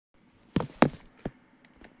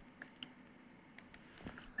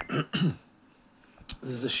This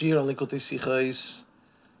is a shir on Likutei Sichos,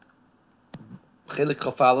 Chelik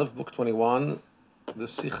Chaf Aleph, book 21, the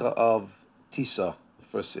Sicha of Tisa, the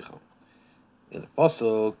first Sicha. In the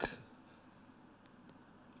Pasuk,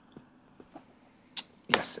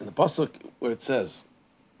 where it says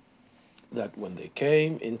that when they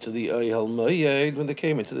came into the Oyel Moyed, when they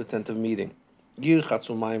came into the tent of meeting,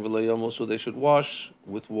 Yirchatzu Mayim V'lo Yamusu, they should wash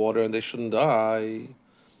with water and they shouldn't die.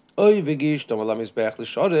 Oy v'gish dam ala mizbeach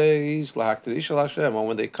l'shoreis lahaktir ishal Hashem. And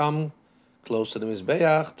when they come close to the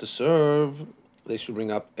mizbeach to serve, they should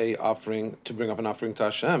bring up an offering to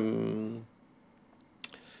Hashem.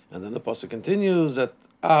 And then the pasuk continues that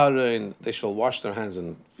Aaron, they shall wash their hands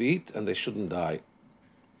and feet, and they shouldn't die.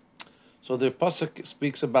 So the pasuk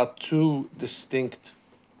speaks about two distinct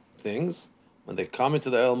things. When they come into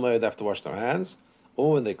the El Moed, they have to wash their hands,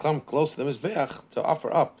 or when they come close to the mizbeach to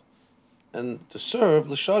offer up and to serve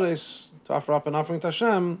l'shares, to offer up an offering to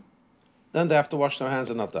Hashem, then they have to wash their hands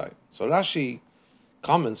and not die. So Rashi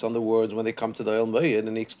comments on the words when they come to the El Moed,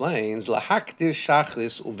 and he explains lahaktir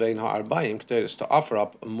shachris uvein ha'arbayim ketores, to offer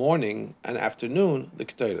up morning and afternoon the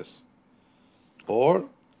ketores, or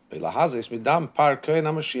lahazes midam par kohen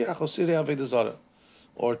hamashiach osiri avodah zarah,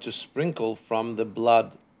 or to sprinkle from the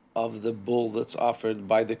blood of the bull that's offered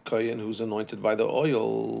by the kohen who's anointed by the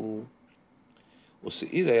oil.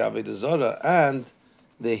 And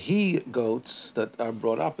the he-goats that are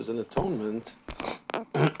brought up as an atonement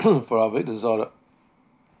for Avodah Zarah.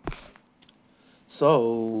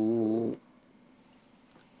 So,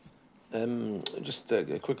 just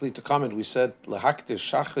quickly to comment, we said lahaktir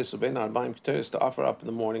shachris ubein arba'im ketores, to offer up in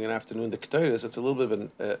the morning and afternoon the ketores. It's a little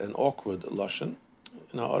bit of an awkward lashon.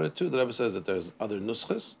 In our order too, the Rebbe says that there's other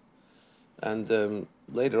nuschas, and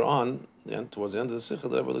later on, towards the end of the Sikha,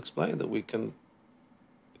 the Rebbe will explain that we can,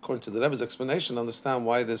 according to the Rebbe's explanation, understand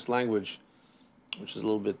why this language, which is a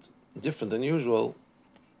little bit different than usual,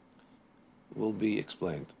 will be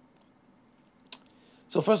explained.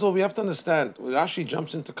 So first of all, we have to understand, Rashi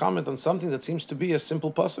jumps into comment on something that seems to be a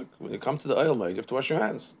simple pasuk. When you come to the Oyel Moed, you have to wash your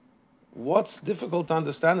hands. What's difficult to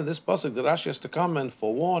understand in this pasuk that Rashi has to come and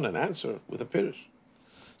forewarn and answer with a pirush?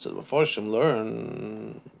 So the Mefarshim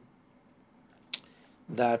learn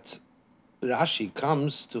that Rashi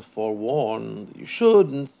comes to forewarn, you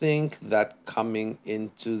shouldn't think that coming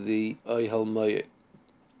into the Oyel Moed.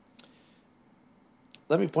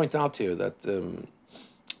 Let me point out here that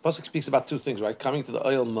Pasuk speaks about two things, right? Coming to the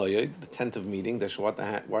Oyel Moed, the tent of meeting, they should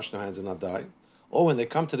wash their hands and not die. Or when they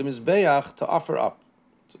come to the Mizbeach to offer up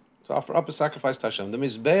a sacrifice to Hashem. The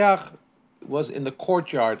Mizbeach was in the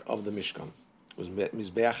courtyard of the Mishkan. It was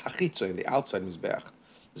Mizbeach Hachitzo, in the outside Mizbeach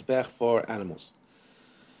for animals.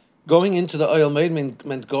 Going into the Oyel Moed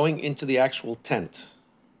meant going into the actual tent.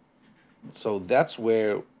 So that's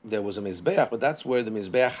where there was a Mizbeach, but that's where the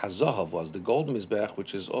Mizbeach HaZohav was, the gold Mizbeach,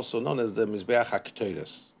 which is also known as the Mizbeach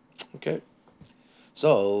HaKetoros. Okay?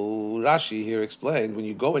 So Rashi here explained, when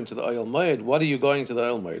you go into the Oyel Moed, what are you going to the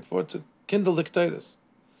Oyel Moed for? To kindle the Ketoros.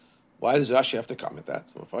 Why does Rashi have to comment that?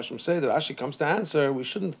 So Mepharshim say that Rashi comes to answer, we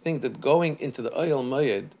shouldn't think that going into the Oyel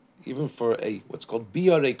Moed, even for what's called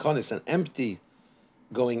Biarei Konis, an empty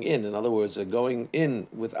going in other words, a going in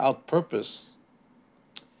without purpose,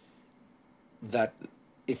 that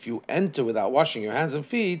if you enter without washing your hands and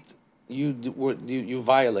feet, you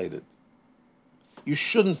violated. You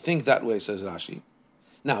shouldn't think that way, says Rashi.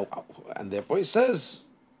 Now, and therefore he says,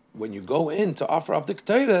 when you go in to offer up the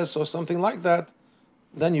ketores or something like that,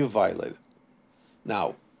 then you violated.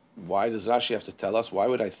 Now, why does Rashi have to tell us? Why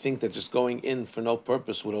would I think that just going in for no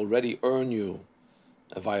purpose would already earn you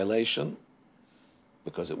a violation?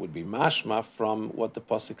 Because it would be mashma from what the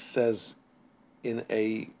pasuk says in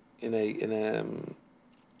a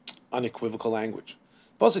unequivocal language.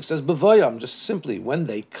 Pasuk says b'voyam, just simply when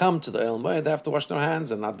they come to the El Moed, they have to wash their hands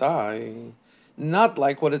and not die. Not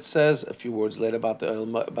like what it says a few words later about the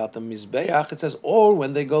Mizbeach. It says, or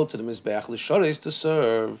when they go to the Mizbeach l'shares to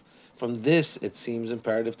serve. From this, it seems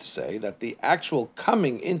imperative to say that the actual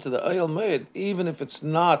coming into the Oyel Moed, even if it's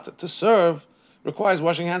not to serve, requires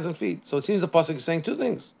washing hands and feet. So it seems the pasuk is saying two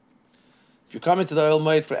things. If you come into the Oyel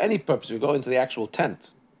Moed for any purpose, you go into the actual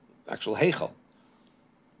tent, actual heichal,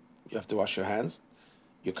 you have to wash your hands.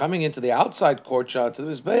 You're coming into the outside courtyard to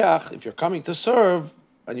the Mizbeach. If you're coming to serve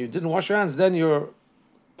and you didn't wash your hands, then you're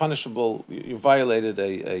punishable. You violated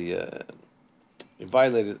a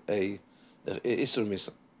Isur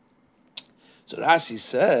Misa. So Rashi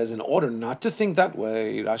says, in order not to think that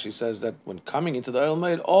way, Rashi says that when coming into the Oyel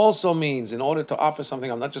Moed also means, in order to offer something,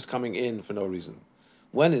 I'm not just coming in for no reason.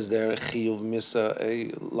 When is there a chiyuv misa,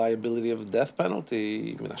 a liability of death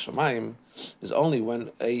penalty, min hashamayim, is only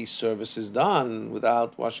when a service is done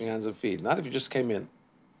without washing hands and feet, not if you just came in.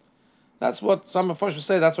 That's what some of us would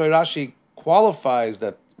say. That's why Rashi qualifies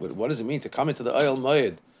that. What does it mean to come into the Oyel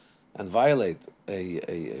Moed and violate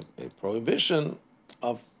a prohibition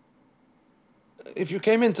of if you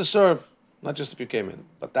came in to serve, not just if you came in.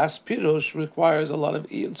 But that's pirush requires a lot of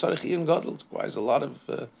iyun tzarich iyun gadol. Requires a lot of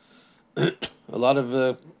a lot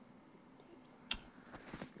of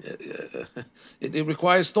it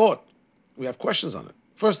requires thought. We have questions on it.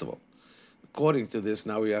 First of all, according to this,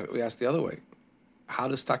 now we ask the other way. How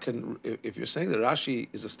does Takan, if you're saying that Rashi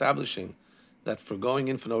is establishing that for going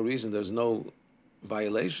in for no reason there's no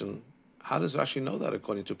violation, how does Rashi know that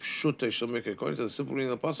according to Pshutei Shemik, according to the simple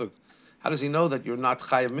reading of the Pasuk? How does he know that you're not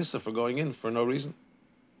Chayav Misa for going in for no reason?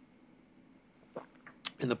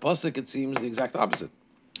 In the Pasuk, it seems the exact opposite.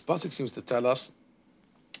 The Pasuk seems to tell us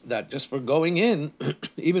that just for going in,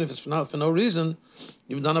 even if it's for no reason,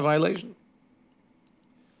 you've done a violation.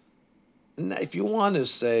 Now, if you want to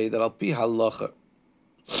say that Al Pi Halacha,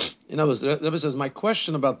 in other words, the Rebbe says, my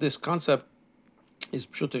question about this concept is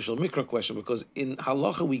Pshutei Shel Mikra question, because in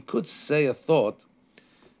Halacha we could say a thought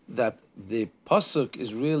that the Pasuk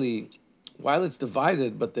is really, while it's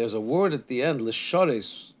divided, but there's a word at the end,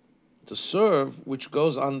 L'shares, to serve, which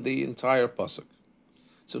goes on the entire Pasuk.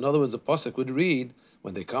 So in other words, the Pasuk would read,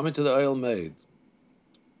 when they come into the Oyel Moed,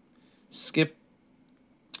 skip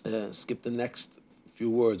the next few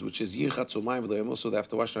words, which is Yirchatz Umayim v'lo, so they have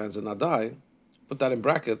to wash their hands and not die. Put that in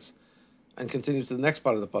brackets, and continue to the next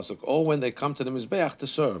part of the pasuk. Or when they come to the mizbeach to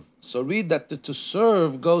serve. So read that the to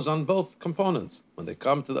serve goes on both components. When they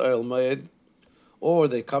come to the Oyel Moed, or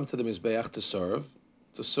they come to the mizbeach to serve.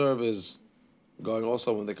 To serve is going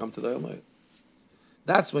also when they come to the Oyel Moed.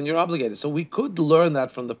 That's when you're obligated. So we could learn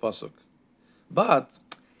that from the pasuk. But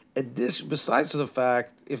besides the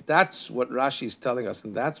fact, if that's what Rashi is telling us,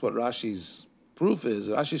 and that's what Rashi's proof is,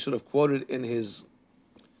 Rashi should have quoted in his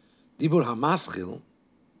Dibur HaMaschil,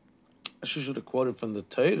 Rashi should have quoted from the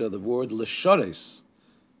Torah the word L'shares,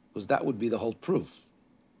 because that would be the whole proof.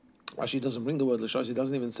 Rashi doesn't bring the word L'shares, he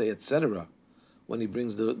doesn't even say etc. when he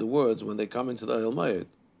brings the words when they come into the Oyel Moed,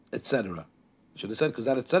 etc. He should have said, because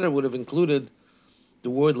that etc. would have included the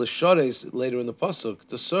word L'shares later in the Pasuk,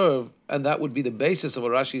 to serve, and that would be the basis of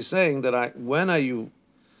what Rashi is saying, that when are you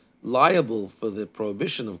liable for the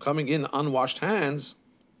prohibition of coming in unwashed hands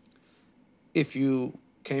if you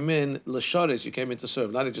came in L'shares, you came in to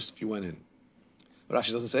serve, not just if you went in. But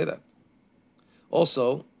Rashi doesn't say that.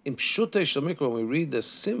 Also, in Pshutei Shel Mikra, when we read the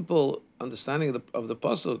simple understanding of the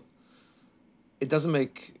Pasuk, it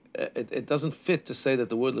doesn't fit to say that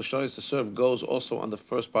the word L'shares to serve goes also on the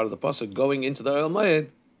first part of the pasuk, going into the Oyel Moed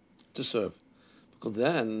to serve. Because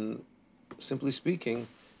then, simply speaking,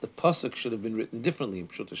 the pasuk should have been written differently in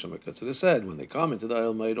Pshutei Shel Mikra. So they said, when they come into the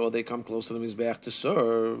Oyel Moed, or they come close to the Mizbeach to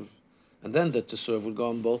serve, and then the to serve would go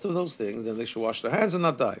on both of those things, then they should wash their hands and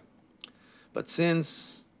not die. But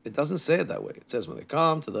since it doesn't say it that way, it says when they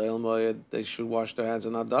come to the Oyel Moed, they should wash their hands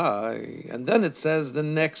and not die. And then it says the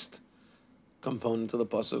next component of the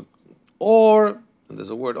pasuk, or, and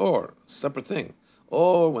there's a word or, separate thing,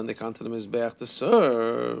 or when they come to the mizbeach to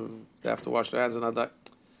serve, they have to wash their hands and not die.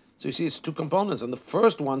 So you see, it's two components, and the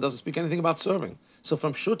first one doesn't speak anything about serving. So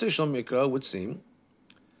from Pshutei Shel Mikra, it would seem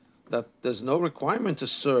that there's no requirement to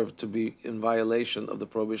serve to be in violation of the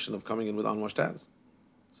prohibition of coming in with unwashed hands.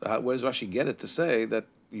 So where does Rashi get it to say that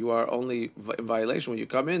you are only in violation when you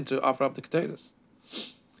come in to offer up the ketores?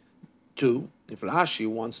 Two, if Rashi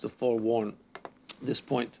wants to forewarn this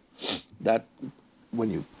point, that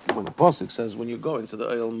when the pasuk says when you go into the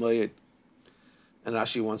Oyel Moed, and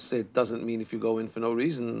Rashi wants to say it doesn't mean if you go in for no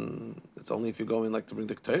reason, it's only if you go in like to bring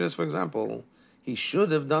the ketores, for example. He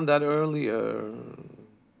should have done that earlier.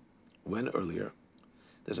 When earlier?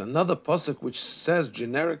 There's another pasuk which says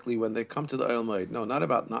generically when they come to the Oyel Moed. No, not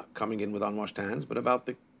about not coming in with unwashed hands, but about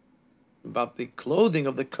the clothing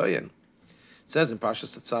of the kohen. It says in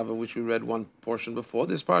Parshas Tetzaveh, which we read one portion before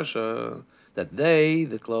this parsha, that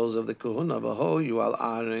the clothes of the kahuna, v'ho you al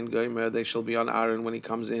Aaron gomer, they shall be on Aaron when he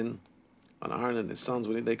comes in, on Aaron and his sons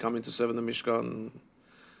when they come in to serve in the Mishkan.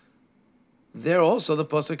 There also the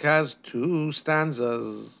pasuk has two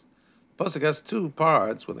stanzas. The pasuk has two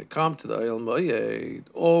parts: when they come to the Oyel Moed,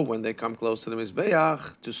 or when they come close to the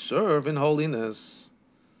Mizbeach to serve in holiness.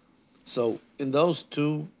 So in those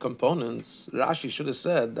two components, Rashi should have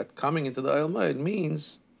said that coming into the Oyel Moed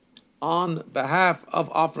means on behalf of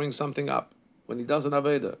offering something up when he does an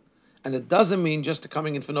Aveda. And it doesn't mean just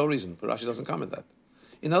coming in for no reason, but Rashi doesn't comment that.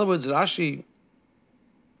 In other words, Rashi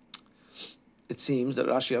it seems that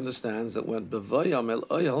Rashi understands that when Bevayam el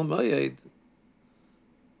Oyel Moed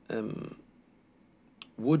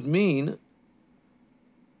would mean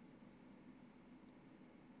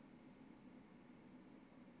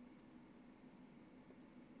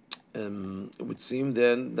it would seem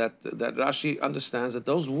then that Rashi understands that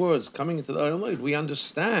those words coming into the Oyel Moed, we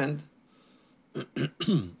understand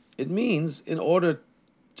it means in order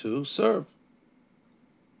to serve.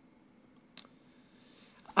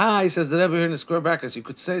 He says the Rebbe here in the square brackets, you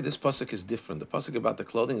could say this pasuk is different. The pasuk about the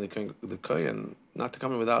clothing, the kohen, not to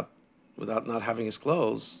come in without not having his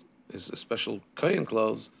clothes, his special kohen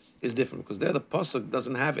clothes, is different because there the pasuk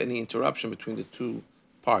doesn't have any interruption between the two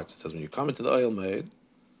parts. It says when you come into the Oyel Moed,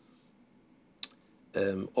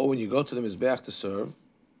 or when you go to the Mizbeach to serve,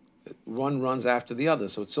 one runs after the other.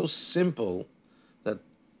 So it's so simple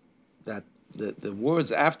that the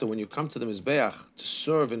words after when you come to the Mizbeach to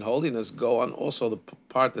serve in holiness go on also the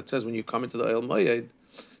part that says when you come into the Oyel Moed.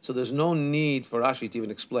 So there's no need for Rashi to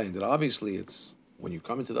even explain that obviously it's when you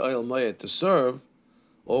come into the Oyel Moed to serve,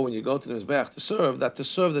 or when you go to the Mizbeach to serve, that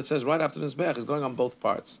that says right after the Mizbeach is going on both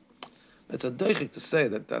parts. It's a deichik to say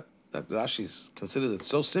that Rashi considers it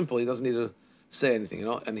so simple he doesn't need to say anything,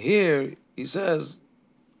 And here he says,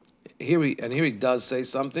 here he does say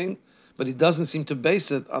something, but he doesn't seem to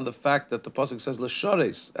base it on the fact that the pasuk says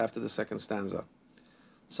l'shares after the second stanza.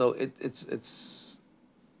 So it's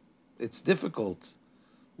difficult.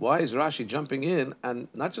 Why is Rashi jumping in? And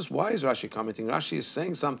not just why is Rashi commenting. Rashi is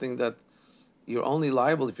saying something that you're only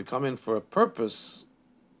liable if you come in for a purpose,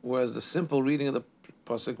 whereas the simple reading of the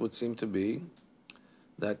pasuk would seem to be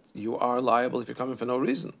that you are liable if you come in for no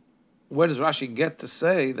reason. Where does Rashi get to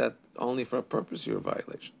say that only for a purpose you're a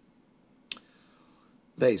violation?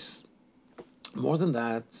 Base. More than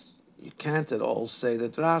that, you can't at all say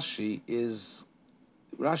that Rashi's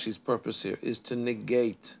purpose here is to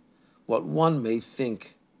negate what one may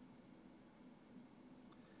think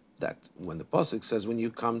that when the pasuk says when you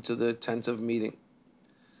come to the tent of meeting,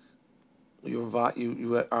 you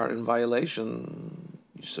are in violation.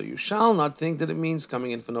 So you shall not think that it means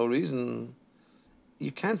coming in for no reason.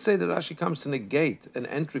 You can't say that Rashi comes to negate an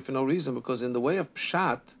entry for no reason because in the way of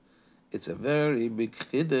pshat, it's a very big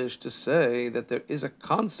chiddush to say that there is a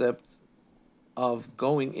concept of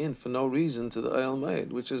going in for no reason to the Oyel Moed,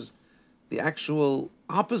 which is the actual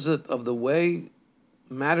opposite of the way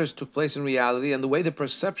matters took place in reality and the way the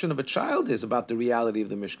perception of a child is about the reality of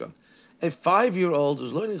the Mishkan. A 5-year-old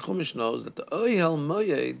who's learning Chumash knows that the Oyel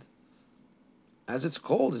Moed, as it's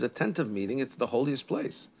called, is a tent of meeting. It's the holiest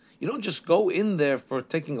place. You don't just go in there for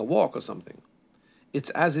taking a walk or something.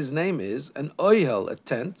 It's, as his name is, an oyel, a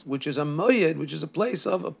tent, which is a moyed, which is a place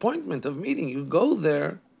of appointment, of meeting. You go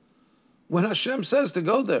there when Hashem says to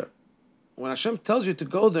go there. When Hashem tells you to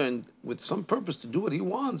go there and with some purpose to do what He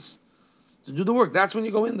wants, to do the work, that's when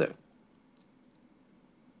you go in there.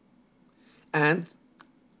 And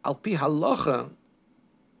al pi halacha,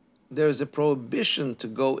 there is a prohibition to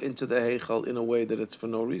go into the heichal in a way that it's for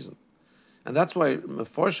no reason. And that's why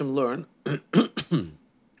Mefarshim learn,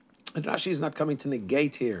 and Rashi is not coming to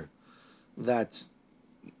negate here that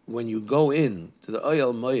when you go in to the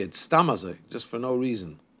Oyel Moed, stamazay, just for no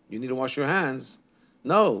reason, you need to wash your hands.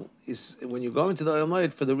 No, it's when you go into the Oyel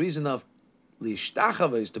Moed for the reason of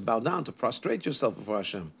lishtachava, is to bow down, to prostrate yourself before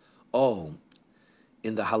Hashem. Oh,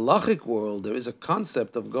 in the halachic world, there is a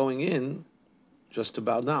concept of going in just to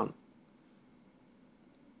bow down.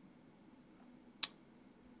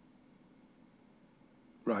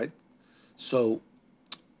 Right? So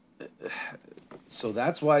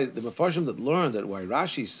that's why the Mefarshim that learned that why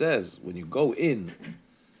Rashi says when you go in,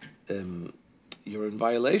 you're in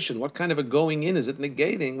violation. What kind of a going in is it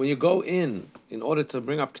negating? When you go in order to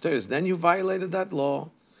bring up Keteris, then you violated that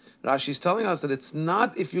law. Rashi is telling us that it's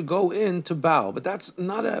not if you go in to bow, but that's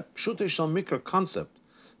not a Pshutei Shel Mikra concept.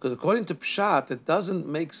 Because according to Pshat, it doesn't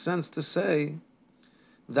make sense to say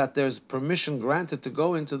that there's permission granted to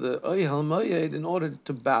go into the Oyel Moed in order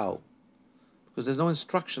to bow. Because there's no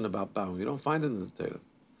instruction about bowing. You don't find it in the Torah.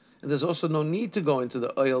 And there's also no need to go into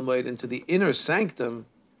the Oyel Moed, into the inner sanctum,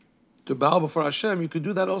 to bow before Hashem. You could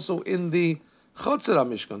do that also in the Chotzer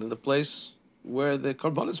HaMishkan, in the place where the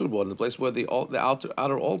Karbanis were brought, in the place where the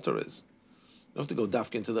outer altar is. You don't have to go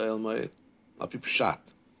dafka into the Oyel Moed. I'll be pshat.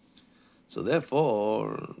 So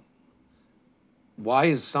therefore, why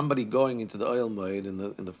is somebody going into the Oyel Moed in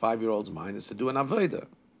the 5-year-old's mind is to do an avodah.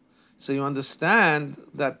 So you understand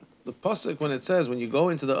that the pasuk, when it says when you go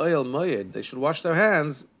into the Oyel Moed, they should wash their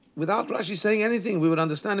hands. Without Rashi saying anything, we would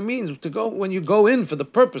understand it means to go when you go in for the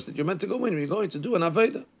purpose that you're meant to go in. When you're going to do an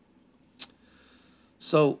avodah.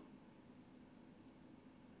 So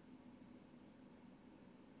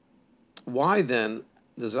why then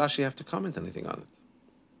does Rashi have to comment anything on it?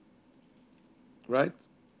 Right?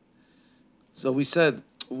 So we said,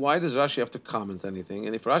 why does Rashi have to comment anything?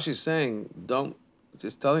 And if Rashi is saying, don't,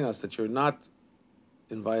 just telling us that you're not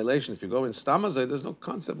in violation, if you go in Stamazay, there's no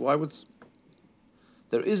concept. Why would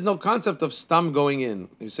there is no concept of stam going in?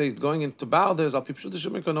 You say going into Baal, there's al pipshuta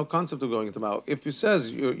shemika, no concept of going into Baal. If it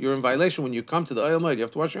says you're in violation when you come to the oil mode, you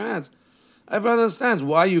have to wash your hands. Everyone understands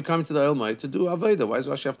why you come to the oil mode to do Aveda. Why does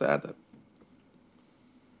Rashi have to add that?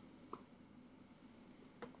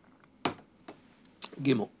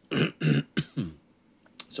 Gimel.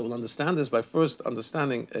 So we'll understand this by first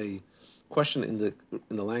understanding a question in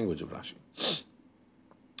the language of Rashi.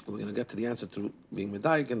 We're going to get to the answer through being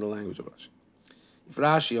medayik in the language of Rashi. If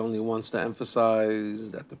Rashi only wants to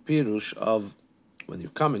emphasize that the pirush of when you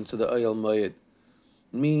come into the Oyel Moed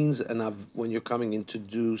means when you're coming in to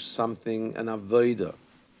do something, an avodah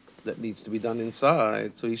that needs to be done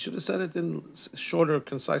inside, so he should have said it in shorter,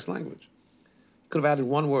 concise language. He could have added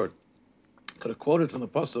one word. He could have quoted from the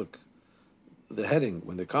pasuk, the heading,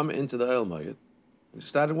 when they come into the Oyel Moed, he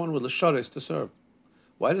just added one word, l'shares, to serve.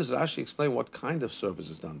 Why does Rashi explain what kind of service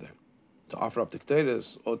is done there? To offer up the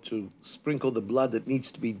ketores, or to sprinkle the blood that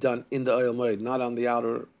needs to be done in the Oyel Moed, not on the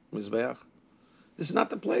outer Mizbeach? This is not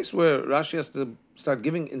the place where Rashi has to start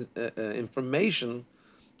giving information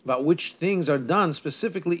about which things are done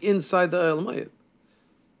specifically inside the Oyel Moed.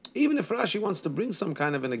 Even if Rashi wants to bring some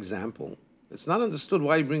kind of an example, it's not understood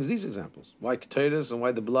why he brings these examples. Why ketores and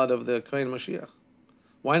why the blood of the Kohen Mashiach?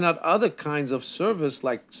 Why not other kinds of service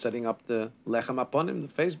like setting up the lechem aponim, the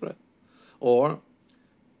face bread, or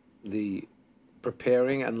the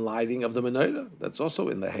preparing and lighting of the menorah? That's also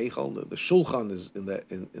in the heichal. The shulchan is in the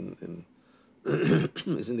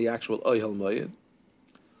is in the actual oyel moed.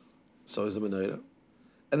 So is the menorah,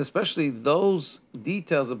 and especially those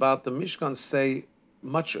details about the Mishkan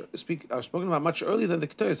are spoken about much earlier than the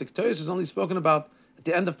ketores. The ketores is only spoken about at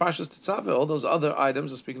the end of Parshas Tetzaveh. All those other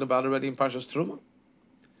items are spoken about already in Parshas Truma.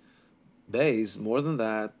 Beis, more than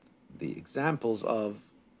that, the examples of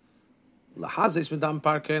lahazes midam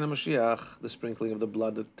par kohen Mashiach, the sprinkling of the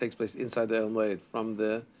blood that takes place inside the El Moed from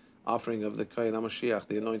the offering of the Kohen Mashiach,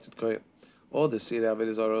 the anointed Kohen, or the Sirei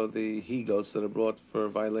Avodah Zarah, the he goats that are brought for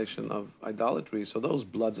violation of idolatry. So those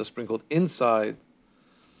bloods are sprinkled inside.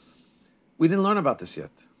 We didn't learn about this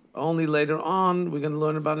yet. Only later on we're going to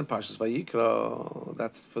learn about it in Parshas Vayikra.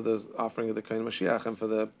 That's for the offering of the Kohen Mashiach, and for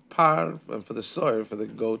the par, and for the soir, for the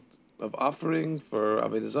goat of offering, for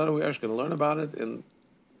Avodah Zarah. We are going to learn about it in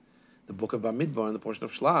the book of Bamidbar, in the portion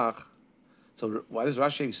of Shlach. So why does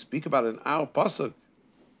Rashi speak about it in our pasuk,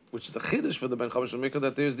 which is a chiddush for the Ben Chavash Mikra,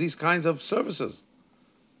 that there's these kinds of services,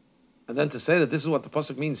 and then to say that this is what the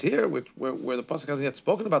pasuk means here, where the pasuk hasn't yet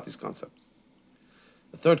spoken about these concepts.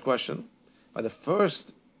 The third question, by the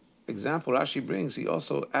first example Rashi brings, he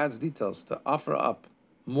also adds details to offer up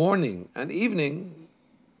morning and evening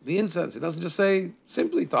the incense. It doesn't just say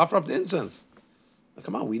simply to offer up the incense. Now,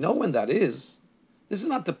 come on, we know when that is. This is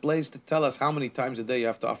not the place to tell us how many times a day you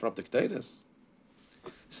have to offer up the ketores.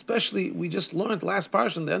 Especially, we just learned last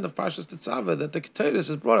parsha, the end of Parshas Tetzaveh, that the ketores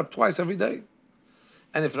is brought up twice every day.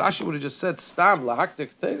 And if Rashi would have just said stam lahak the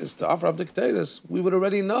ketores, to offer up the ketores, we would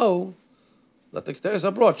already know that the ketores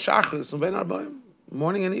are brought shachris and ben arbaim,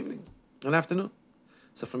 morning and evening and afternoon.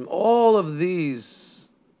 So from all of these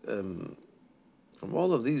the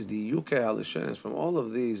UK alishenes, from all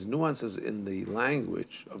of these nuances in the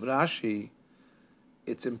language of Rashi,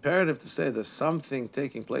 it's imperative to say there's something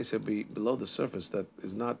taking place here below the surface that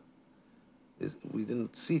we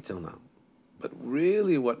didn't see till now. But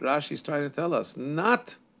really what Rashi is trying to tell us,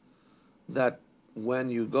 not that when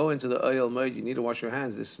you go into the Oyel Moed you need to wash your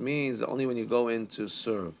hands. This means that only when you go in to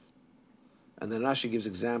serve. And then Rashi gives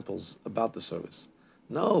examples about the service.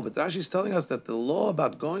 No, but Rashi is telling us that the law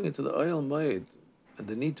about going into the Oyel Moed and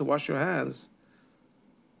the need to wash your hands,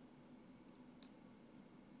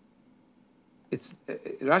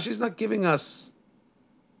 Rashi is not giving us.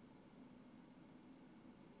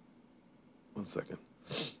 One second.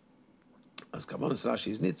 As Kabbalas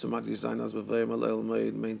Rashi is nicht so mag sein als beweim al el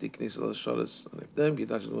meid meint die knisel al shores und if dem geht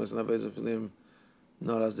das nur ist na bezer von dem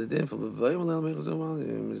nor as the dem von beweim al el meid so mal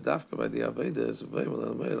is dafka bei die Aveda is beweim al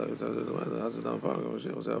el meid as the dann fahren was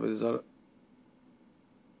ich habe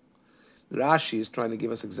Rashi is trying to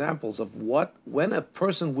give us examples of when a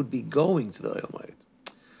person would be going to the Oyel Moed.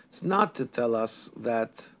 It's not to tell us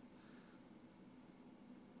that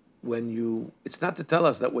when you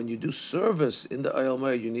do service in the Oyel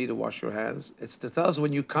Moed, you need to wash your hands. It's to tell us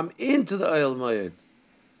when you come into the Oyel Moed,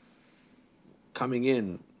 coming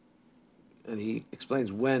in, and he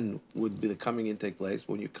explains when would be the coming in take place.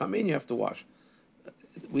 When you come in, you have to wash.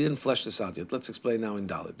 We didn't flesh this out yet. Let's explain now in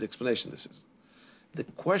Dalit. The explanation this is. The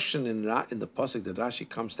question in the pasuk that Rashi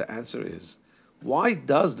comes to answer is, why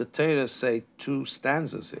does the Torah say two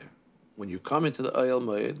stanzas here? When you come into the Oyel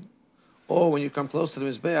Moed, or when you come close to the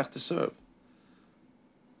Mizbeach to serve.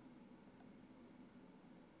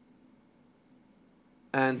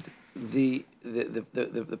 And the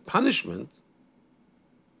punishment,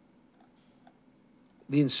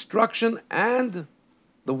 the instruction and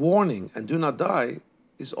the warning, and do not die,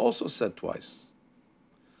 is also said twice.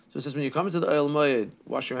 So it says, when you come into the Oyel Moed,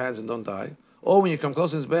 wash your hands and don't die. Or when you come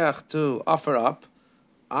close to Mizbeach to offer up,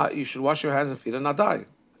 you should wash your hands and feet and not die.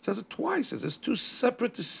 It says it twice. It says two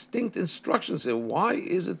separate, distinct instructions here. Why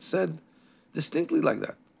is it said distinctly like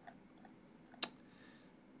that?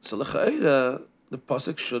 So l'cha'ira, the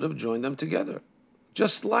pasuk should have joined them together.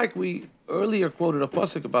 Just like we earlier quoted a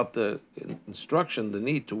pasuk about the instruction, the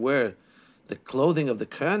need to wear the clothing of the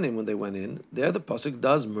kohanim when they went in, there the pasuk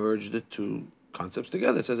does merge the two concepts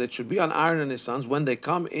together. It says it should be on Aaron and his sons when they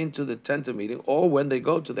come into the tent of meeting, or when they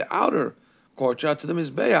go to the outer courtyard to the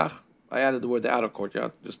Mizbeach. I added the word the outer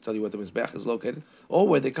courtyard, just to tell you where the Mizbeach is located, or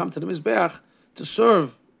where they come to the Mizbeach to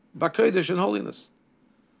serve Bakodesh in holiness.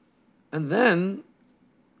 And then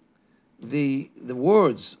the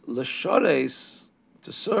words l'shares,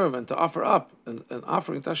 to serve and to offer up, and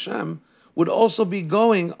offering to Hashem, would also be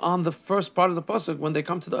going on the first part of the pasuk when they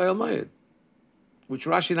come to the Oyel Moed, which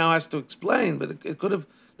Rashi now has to explain, but it could have,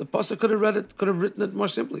 the pasuk could have written it more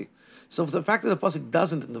simply. So for the fact that the pasuk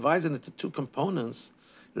doesn't and divides it into two components,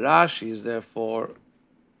 Rashi is therefore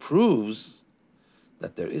proves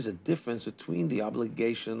that there is a difference between the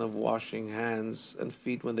obligation of washing hands and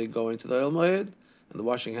feet when they go into the Oyel Moed, and the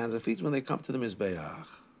washing hands and feet when they come to the Mizbeach.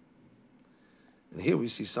 And here we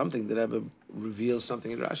see something that Rebbe reveals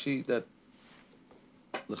something in Rashi that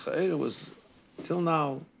l'cha'era was till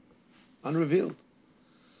now unrevealed.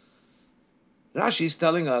 Rashi is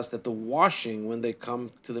telling us that the washing when they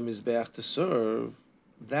come to the Mizbeach to serve,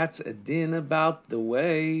 that's a din about the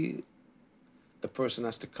way a person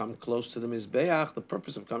has to come close to the Mizbeach. The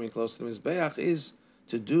purpose of coming close to the Mizbeach is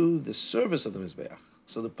to do the service of the Mizbeach.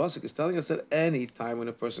 So the pasuk is telling us that any time when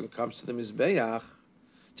a person comes to the Mizbeach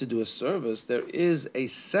to do a service, there is a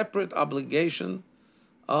separate obligation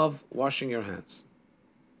of washing your hands.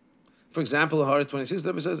 For example, in Hora 26, the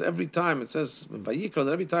Rebbe says every time, it says in Vayikra,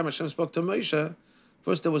 that every time Hashem spoke to Moshe,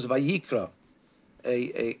 first there was Vayikra,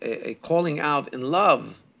 a calling out in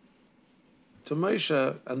love to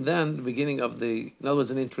Moshe, and then the beginning of in other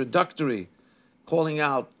words, an introductory calling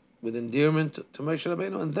out with endearment to Moshe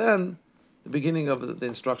Rabbeinu, and then the beginning of the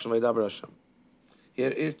instruction of Vaydaber Hashem.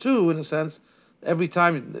 Here too, in a sense, every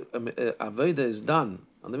time Aveda is done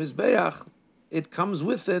on the Mizbeach, it comes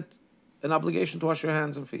with it an obligation to wash your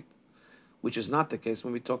hands and feet, which is not the case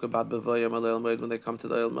when we talk about Bevayim al Oyel Moed, when they come to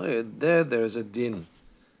the Oyel Moed. There's a din.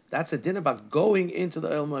 That's a din about going into the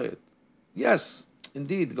Oyel Moed. Yes,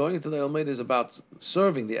 indeed, going into the Oyel Moed is about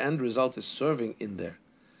serving. The end result is serving in there.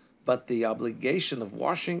 But the obligation of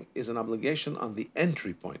washing is an obligation on the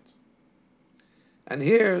entry point. And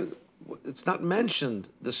here, it's not mentioned,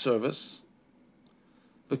 the service,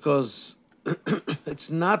 because it's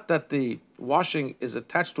not that the washing is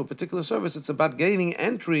attached to a particular service. It's about gaining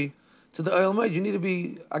entry to the Oyel Moed. You need to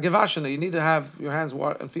be agavashana. You need to have your hands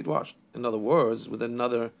and feet washed. In other words, in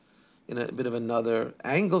a bit of another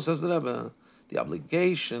angle, says the Rebbe, the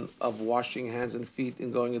obligation of washing hands and feet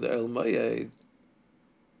in going to the Oyel Moed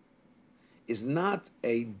is not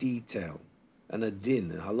a detail and a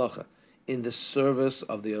din, a halacha, in the service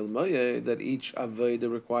of the Oyel Moed, that each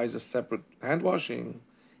avodah requires a separate hand washing.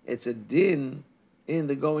 It's a din in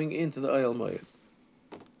the going into the Oyel Moed.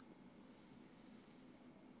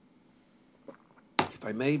 If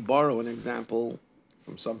I may borrow an example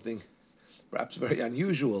from something perhaps very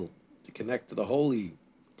unusual to connect to the holy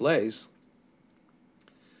place,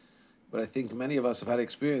 but I think many of us have had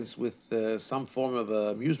experience with some form of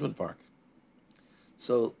amusement park.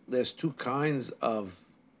 So there's two kinds of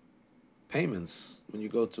payments when you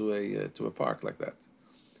go to a park like that.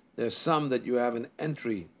 There's some that you have an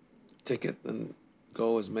entry ticket and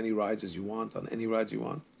go as many rides as you want, on any rides you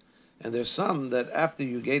want. And there's some that after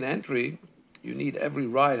you gain entry, you need, every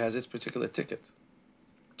ride has its particular ticket.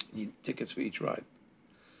 You need tickets for each ride.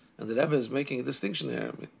 And the Rebbe is making a distinction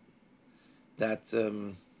there. That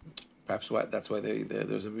perhaps that's why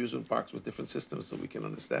there's amusement parks with different systems, so we can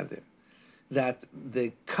understand it. That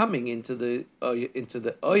the coming into the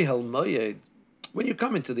Oyel Moed, when you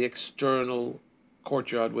come into the external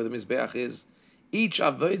courtyard where the Mizbeach is, each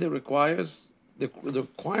avodah requires, the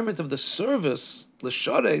requirement of the service,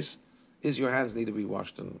 l'shares, is your hands need to be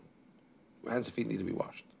washed, and hands and feet need to be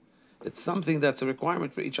washed. It's something that's a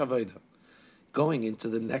requirement for each avodah. Going into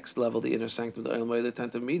the next level, the inner sanctum, the Oil Moed, the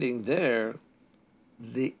tent of meeting, there,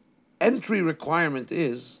 the entry requirement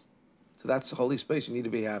is, so that's the holy space, you need to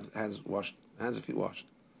be have hands washed, hands and feet washed.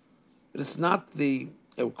 But it's not a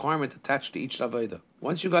requirement attached to each avodah.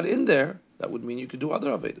 Once you got in there, that would mean you could do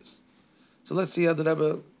other avodas. So let's see how the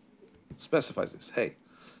Rebbe specifies this. Hey,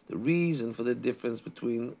 the reason for the difference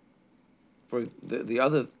between, for the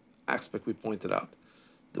other aspect we pointed out,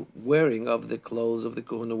 the wearing of the clothes of the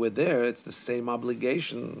kahuna, we're there, it's the same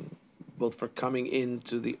obligation, both for coming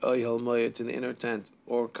into the Oyel Moed, to the inner tent,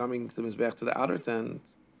 or coming to the Mizbeach, to the outer tent.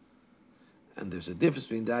 And there's a difference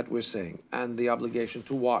between that, we're saying, and the obligation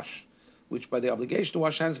to wash, which by the obligation to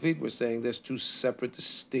wash hands and feet, we're saying there's two separate,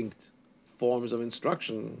 distinct forms of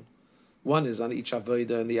instruction. One is on each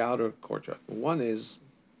avodah in the outer courtyard. One is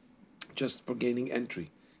just for gaining entry.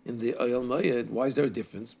 In the Oyel Moed, why is there a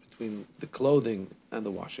difference between the clothing and the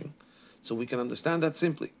washing? So we can understand that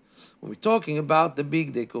simply. When we're talking about the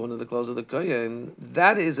big day kohuna, the clothes of the kohen,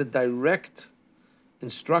 that is a direct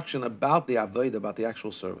instruction about the avodah, about the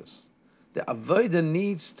actual service. The avodah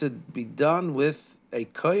needs to be done with a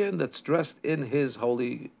kohen that's dressed in his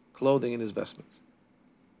holy clothing and his vestments.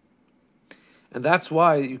 And that's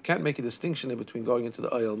why you can't make a distinction between going into the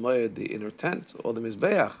Oyel Moed, the inner tent, or the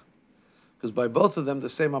Mizbeach, because by both of them, the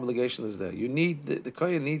same obligation is there. You need the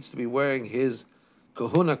kohen needs to be wearing his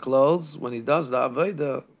kahuna clothes when he does the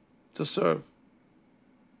avodah to serve.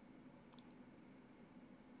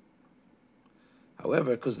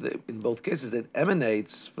 However, because in both cases it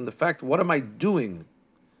emanates from the fact, what am I doing?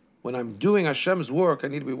 When I'm doing Hashem's work, I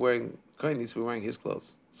need to be wearing, kohen needs to be wearing his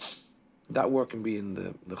clothes. That work can be in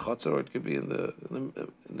the chutzner, or it could be in the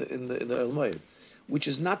Oyel Moed, which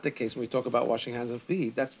is not the case when we talk about washing hands and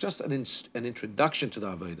feet. That's just an introduction to the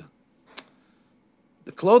avodah.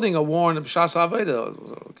 The clothing are worn in b'shas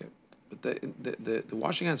avodah, okay, but the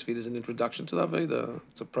washing hands and feet is an introduction to the avodah.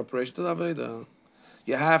 It's a preparation to the avodah.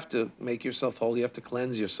 You have to make yourself holy. You have to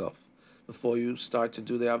cleanse yourself before you start to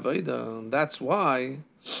do the avodah. And that's why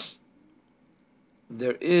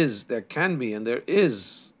there can be, and there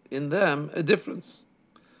is in them a difference.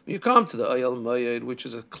 When you come to the Oyel Moed, which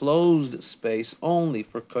is a closed space only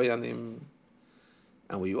for koyanim,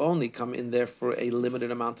 and where you only come in there for a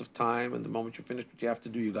limited amount of time, and the moment you finish what you have to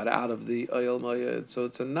do, you got out of the Oyel Moed. So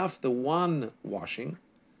it's enough the one washing.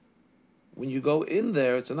 When you go in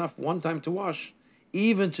there, it's enough one time to wash,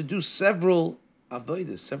 even to do several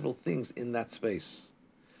avodas, several things in that space.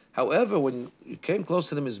 However, when you came close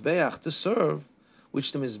to the Mizbeach to serve,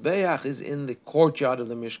 which the Mizbeach is in the courtyard of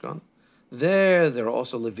the Mishkan, there are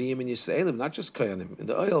also Leviim and Yisraelim, not just Kohanim. In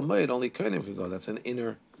the Oyel Moed, only Kohanim can go. That's the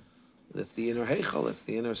inner Heichal, that's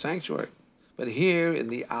the inner sanctuary. But here in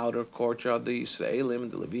the outer courtyard, the Yisraelim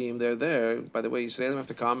and the Leviim, they're there. By the way, Yisraelim have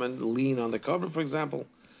to come and lean on the korban, for example.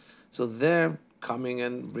 So they're coming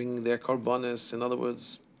and bringing their korbanos. In other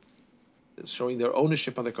words, showing their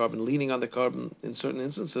ownership on the korban, leaning on the korban in certain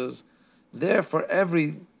instances. There, for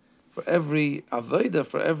every avodah,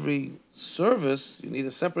 for every service, you need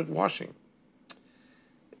a separate washing.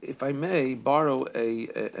 If I may borrow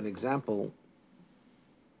an example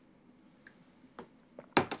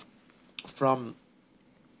from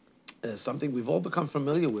something we've all become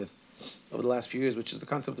familiar with over the last few years, which is the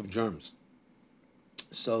concept of germs.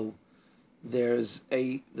 So there's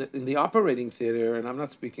in the operating theater, and I'm not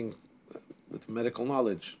speaking with medical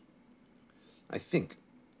knowledge, I think,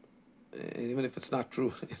 even if it's not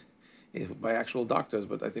true by actual doctors,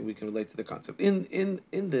 but I think we can relate to the concept. In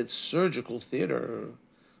the surgical theater,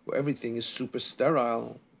 where everything is super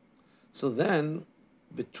sterile, so then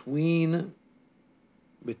between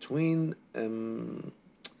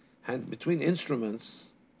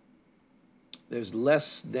instruments, there's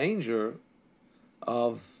less danger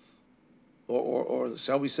of, or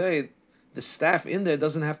shall we say, the staff in there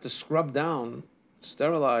doesn't have to scrub down,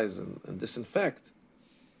 sterilize, and disinfect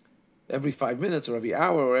every 5 minutes or every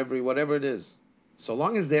hour or every whatever it is. So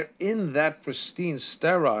long as they're in that pristine,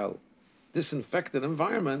 sterile, disinfected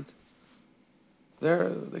environment,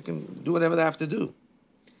 they can do whatever they have to do.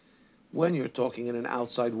 When you're talking in an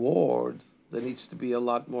outside ward, there needs to be a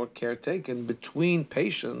lot more care taken between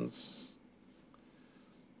patients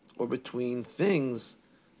or between things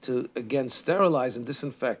to, again, sterilize and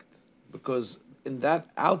disinfect. Because in that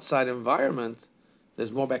outside environment,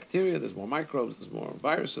 there's more bacteria, there's more microbes, there's more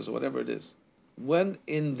viruses, or whatever it is. When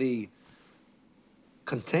in the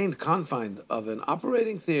contained confine of an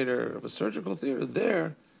operating theater, of a surgical theater,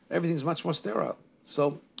 there, everything's much more sterile.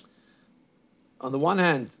 So, on the one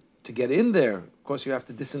hand, to get in there, of course, you have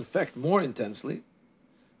to disinfect more intensely.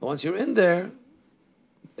 But once you're in there,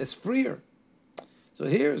 it's freer. So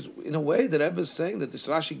here's, in a way, the Rebbe is saying that this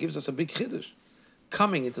Rashi gives us a big chiddush.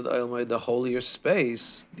 Coming into the Ohel Moed, the holier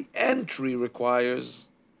space, the entry requires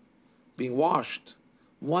being washed.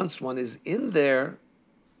 Once one is in there,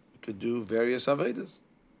 you could do various Avedas.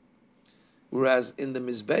 Whereas in the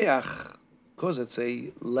Mizbeach, because it's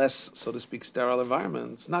a less, so to speak, sterile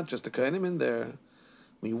environment, it's not just the Kohanim in there.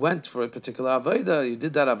 When you went for a particular Aveda, you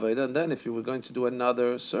did that Aveda, and then if you were going to do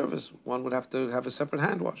another service, one would have to have a separate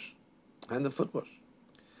hand wash, hand and foot wash.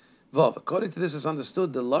 Vav, according to this is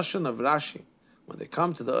understood the Lashon of Rashi, when they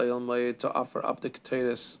come to the Ohel Moed to offer up the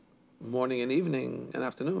Keteris morning and evening and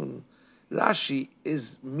afternoon, Rashi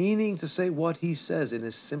is meaning to say what he says in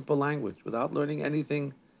his simple language, without learning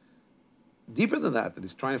anything deeper than that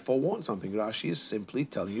he's trying to forewarn something. Rashi is simply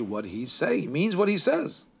telling you what he's saying. He means what he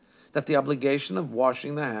says, that the obligation of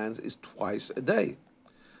washing the hands is twice a day.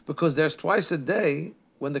 Because there's twice a day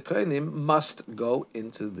when the Kohanim must go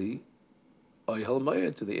into the Ohel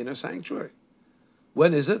Moed, to the inner sanctuary.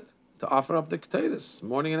 When is it? To offer up the Keteris,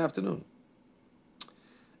 morning and afternoon.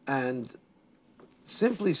 And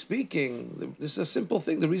simply speaking, this is a simple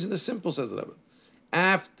thing. The reason is simple, says the Rebbe.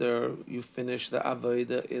 After you finish the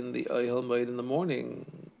Avodah in the Ohel Moed in the morning,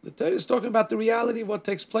 the Torah is talking about the reality of what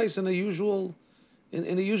takes place in a usual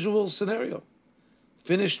scenario.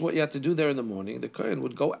 Finished what you had to do there in the morning, the Kohen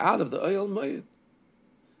would go out of the Ohel Moed.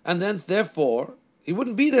 And then, therefore, he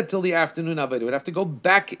wouldn't be there till the afternoon Avodah. He would have to go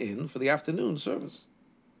back in for the afternoon service,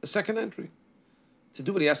 a second entry, to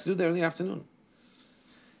do what he has to do there in the afternoon.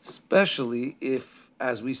 Especially if,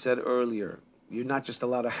 as we said earlier, you're not just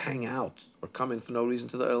allowed to hang out or come in for no reason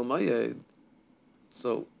to the Ohel Moed.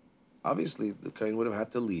 So, obviously, the Kohen would have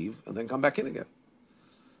had to leave and then come back in again.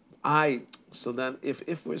 So then,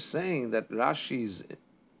 if we're saying that Rashi's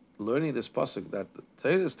learning this pasuk, that the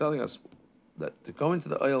Torah is telling us that to go into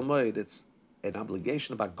the Ohel Moed, it's an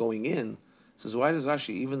obligation about going in. So why does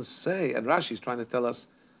Rashi even say? And Rashi is trying to tell us,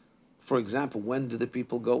 for example, when do the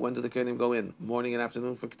people go? When do the Kohanim go in? Morning and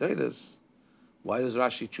afternoon for Keteris. Why does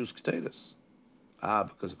Rashi choose Keteris?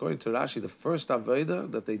 Because according to Rashi, the first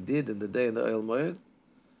Aveda that they did in the day in the Ohel Moed,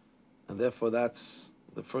 and therefore that's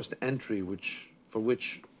the first entry for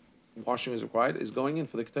which washing is required, is going in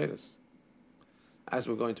for the Keteris, as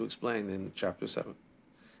we're going to explain in chapter 7.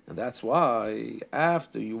 And that's why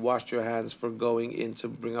after you wash your hands for going in to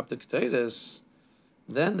bring up the Keteris,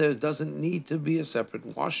 then there doesn't need to be a separate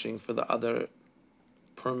washing for the other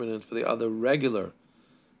regular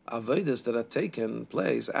Avedas that are taken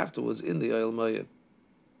place afterwards in the Ohel Moed,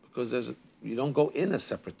 because you don't go in a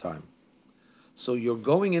separate time. So you're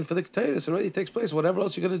going in for the Keteris, already takes place, whatever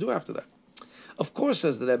else you're going to do after that. Of course,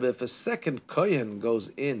 says the Rebbe, if a second Kohen goes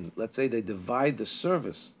in, let's say they divide the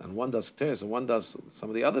service, and one does Keteris and one does some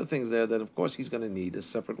of the other things there, then of course he's going to need a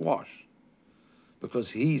separate wash,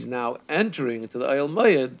 because he's now entering into the Ohel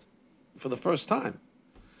Moed for the first time.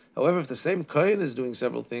 However, if the same Kohen is doing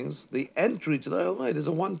several things, the entry to the Ohel Moed is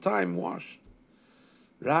a one-time wash.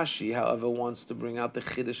 Rashi, however, wants to bring out the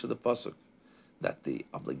chiddush of the pasuk, that the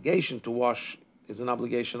obligation to wash is an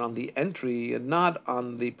obligation on the entry and not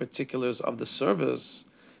on the particulars of the service.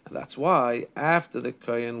 And that's why after the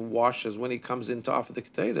Kohen washes, when he comes in to offer the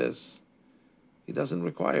Keteris, he doesn't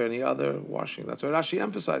require any other washing. That's what Rashi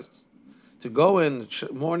emphasizes. To go in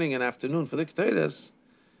morning and afternoon for the Keteris,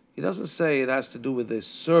 he doesn't say it has to do with the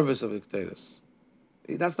service of the Keteris.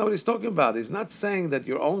 That's not what he's talking about. He's not saying that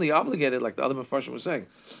you're only obligated, like the other Mefarshim was saying,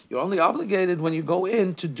 you're only obligated when you go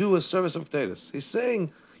in to do a service of Keteris. He's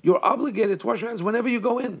saying you're obligated to wash your hands whenever you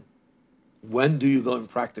go in. When do you go in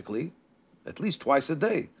practically? At least twice a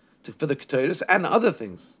day for the Keteris and other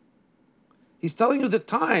things. He's telling you the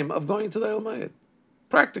time of going to the Ohel Moed.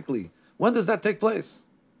 Practically, when does that take place?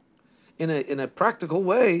 In a practical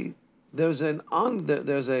way, there's a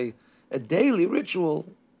daily ritual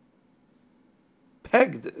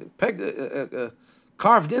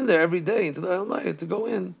carved in there every day into the Ohel Moed to go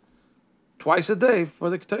in twice a day for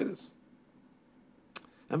the Keteris.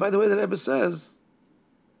 And by the way, the Rebbe says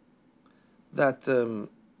that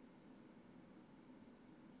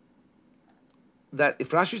that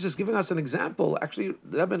if Rashi is just giving us an example, actually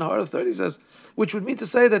the Rebbe in Ha'ara 30 says, which would mean to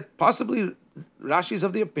say that possibly Rashi is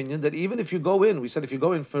of the opinion that even if you go in, we said if you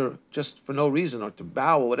go in for no reason or to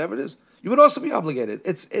bow or whatever it is, you would also be obligated.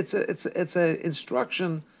 It's a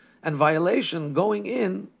instruction and violation going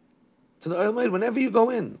in to the Ohel Moed whenever you go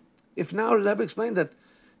in. If now the Rebbe explained that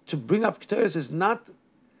to bring up Keteris is not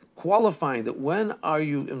qualifying that when are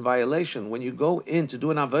you in violation, when you go in to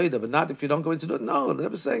do an Avodah, but not if you don't go in to do it. No, the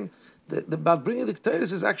Rebbe is saying that about bringing the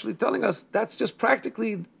Keteris is actually telling us that's just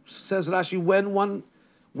practically, says Rashi,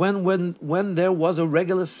 when there was a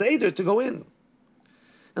regular Seder to go in.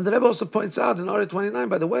 And the Rebbe also points out in Orah 29,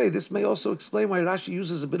 by the way, this may also explain why Rashi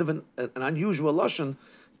uses a bit of an unusual lashon,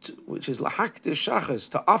 which is lahaktir shachas,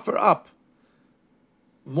 to offer up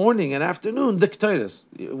morning and afternoon the ketores.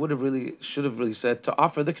 It should have really said to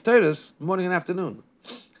offer the ketores morning and afternoon.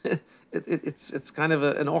 It's kind of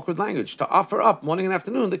an awkward language, to offer up morning and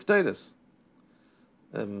afternoon the ketores.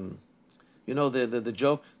 You know the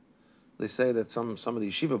joke. They say that some of the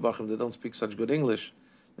yeshiva bachim, they don't speak such good English.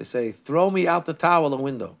 They say, "Throw me out the towel, a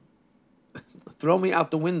window." Throw me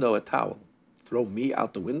out the window, a towel. Throw me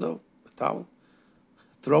out the window, a towel.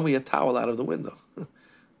 Throw me a towel out of the window.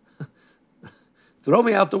 Throw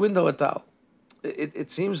me out the window, a towel. It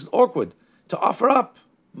seems awkward to offer up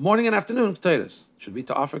morning and afternoon ketores. Should be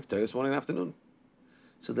to offer ketores morning and afternoon.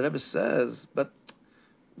 So the Rebbe says, but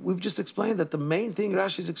we've just explained that the main thing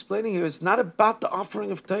Rashi is explaining here is not about the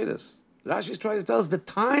offering of ketores. Rashi is trying to tell us the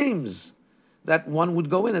times that one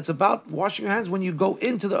would go in. It's about washing your hands when you go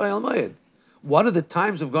into the Ohel Moed. What are the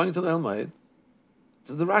times of going to the Ohel Moed?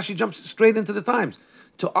 So the Rashi jumps straight into the times.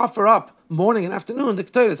 To offer up morning and afternoon the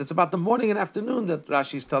ketores. It's about the morning and afternoon that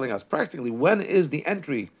Rashi is telling us. Practically, when is the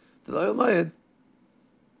entry to the Ohel Moed?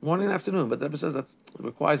 Morning and afternoon. But the Rebbe says that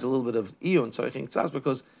requires a little bit of iyun, tzarich tzaz,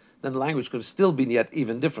 because then the language could have still been yet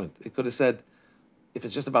even different. It could have said, if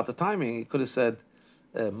it's just about the timing, it could have said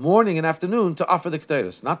morning and afternoon to offer the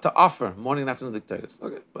ketores, not to offer morning and afternoon the ketores.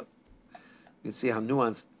 Okay, but you can see how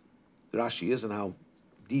nuanced Rashi is and how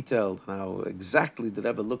detailed and how exactly the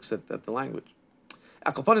Rebbe looks at the language.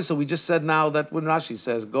 Akoponis, so we just said now that when Rashi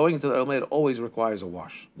says going into the Ohel Moed always requires a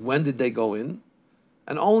wash. When did they go in?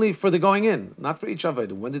 And only for the going in, not for each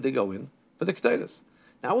avodah. When did they go in? For the ketores.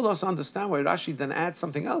 Now we'll also understand why Rashi then adds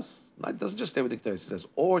something else. It doesn't just stay with the ketores. It says,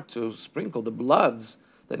 or to sprinkle the bloods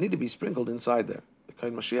that need to be sprinkled inside there.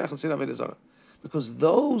 Because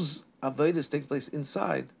those avodas take place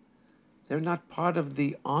inside, they're not part of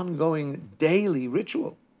the ongoing daily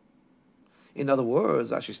ritual. In other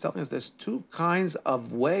words, Rashi's telling us there's two kinds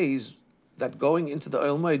of ways that going into the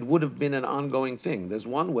Ohel Moed would have been an ongoing thing. There's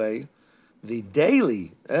one way, the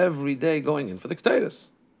daily, every day going in for the ketores,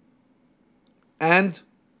 and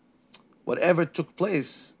whatever took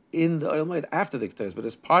place in the Ohel Moed after the ketores, but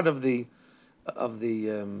as part of the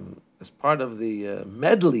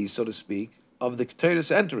medley, so to speak, of the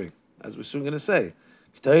ketores entering, as we're soon going to say,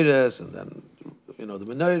 ketores, and then the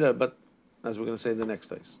menorah. But as we're going to say in the next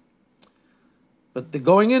days. But the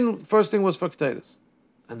going in, first thing was for ketores.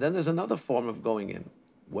 And then there's another form of going in,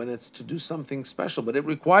 when it's to do something special, but it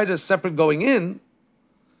required a separate going in,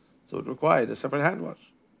 so it required a separate hand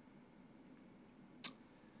wash.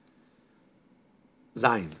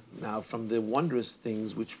 Zayin. Now, from the wondrous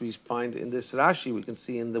things which we find in this Rashi, we can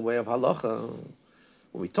see in the way of halacha,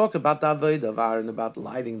 when we talk about the avodah of Aaron, about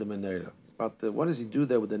lighting the menorah, about what does he do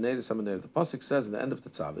there with the neiros HaMenorah, the pasuk says in the end of the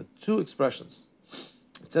tzaveh, two expressions.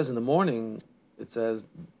 It says in the morning, it says,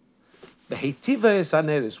 "Beheitivayis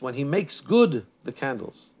haneris," when he makes good the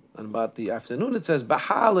candles, and about the afternoon it says,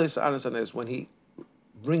 "Bahalis anas haneris," when he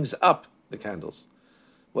brings up the candles.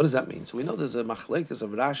 What does that mean? So we know there's a machlekes of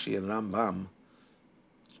Rashi and Rambam.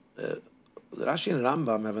 Rashi and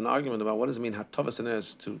Rambam have an argument about what does it mean hatovas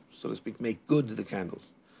haneris, to, so to speak, make good the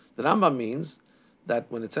candles. The Rambam means that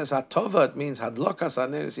when it says hatova, it means hadlokas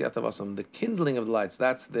haneris yatavasam, the kindling of the lights.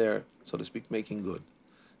 That's their, so to speak, making good.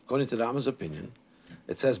 According to Rambam's opinion,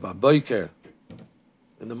 it says ba'boiker,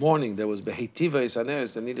 in the morning there was beheitivayis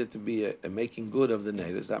haneris, there needed to be a making good of the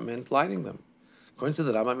neiros. That meant lighting them. According to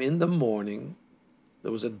the Rambam, in the morning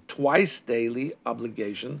there was a twice daily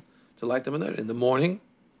obligation to light the menorah, in the morning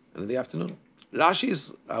and in the afternoon. Rashi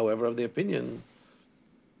is, however, of the opinion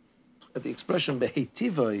that the expression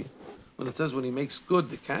beheitivay, when it says when he makes good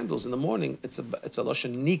the candles in the morning, it's a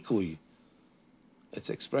lashon nikui. It's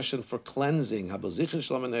expression for cleansing.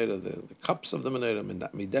 The cups of the menorah,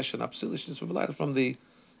 midesh and apsilish, from the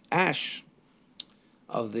ash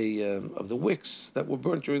of the wicks that were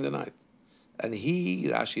burnt during the night. And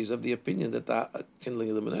Rashi is of the opinion that the kindling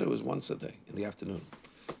of the menorah was once a day in the afternoon.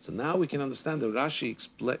 So now we can understand that Rashi,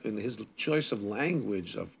 in his choice of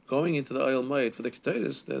language of going into the Ohel Moed for the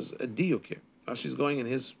ketores, there's a diuk here. Rashi is going in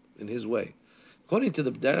his way. According to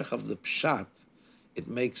the derech of the pshat, it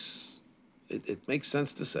makes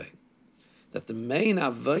sense to say that the main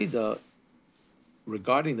avodah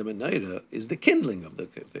regarding the menorah is the kindling of the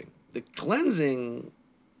thing, the cleansing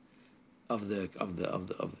of the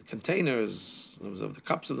containers, of the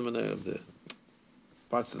cups of the menorah, of the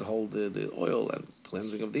parts that hold the oil, and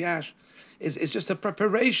cleansing of the ash, is just a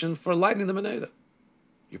preparation for lighting the menorah.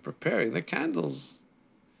 You're preparing the candles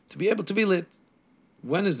to be able to be lit.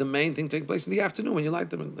 When is the main thing taking place? In the afternoon, when you light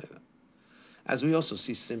the menorah. As we also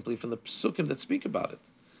see simply from the psukim that speak about it.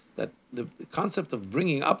 that the concept of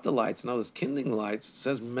bringing up the lights, now as kindling lights,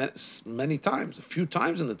 says many times, a few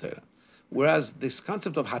times in the Torah. Whereas this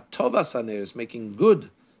concept of hatovas haneres, making good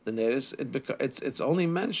the neres, it's only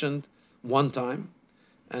mentioned one time,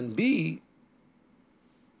 and B,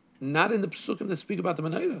 not in the psukim that speak about the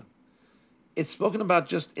menorah. It's spoken about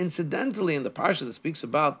just incidentally in the parsha that speaks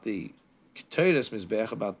about the Ketores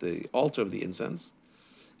Mizbeach, about the altar of the incense.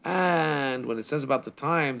 And when it says about the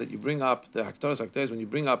time that you bring up the Haktoras Hakteres, when you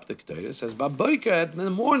bring up the Ketores, it says, Baboiket, in the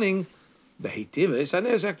morning, the Heitives,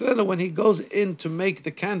 and when he goes in to make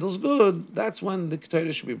the candles good, that's when the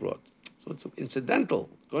Ketores should be brought. So it's incidental.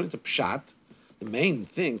 According to Pshat, the main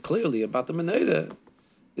thing clearly about the menorah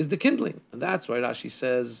is the kindling. And that's why Rashi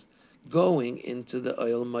says, going into the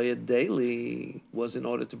oil mayad daily was in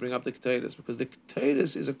order to bring up the Ketores, because the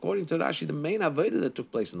Ketores is, according to Rashi, the main avodah that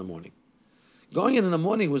took place in the morning. Going in the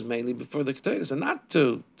morning was mainly before the Ketores, and not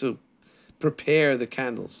to prepare the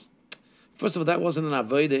candles. First of all, that wasn't an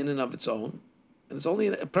avodah in and of its own, and it's only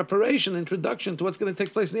a preparation, introduction to what's going to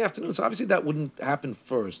take place in the afternoon. So obviously that wouldn't happen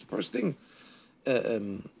first. First thing,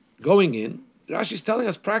 going in, Rashi's telling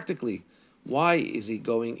us practically, why is he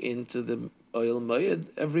going into the oil mayad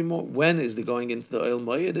every morning? When is the going into the oil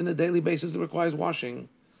mayad? In a daily basis that requires washing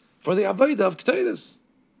for the avodah of Ketores.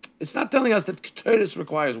 It's not telling us that Ketores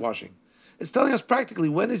requires washing. It's telling us practically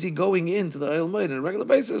when is he going into the oil mayad on a regular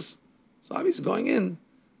basis. So obviously he's going in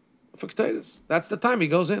for Ketores. That's the time he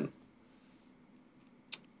goes in.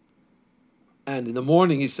 And in the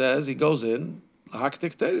morning, he says, he goes in,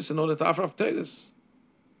 lahakte Ketores, in order to offer up Ketores.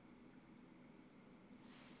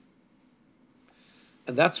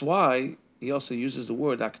 And that's why he also uses the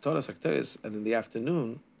word aktoras akteres, and in the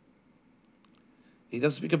afternoon, he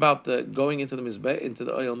doesn't speak about the going into the mizbeh, into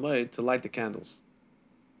the oil mayad to light the candles,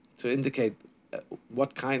 to indicate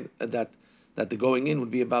what kind that the going in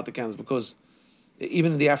would be about the candles, because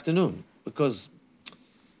even in the afternoon, because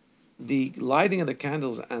the lighting of the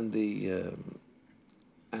candles and the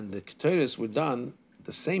ketores were done at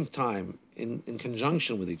the same time in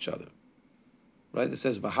conjunction with each other, right? It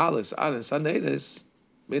says bahalis Aaron Saneides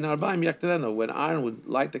ben arbaim yaktereno. When Aaron would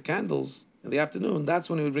light the candles in the afternoon, that's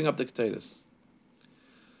when he would bring up the ketores.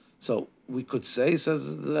 So we could say,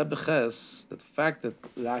 says the Rebbe Ches, that the fact that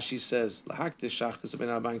Rashi says lahakte shachris ben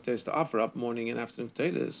arbaim ketores, to offer up morning and afternoon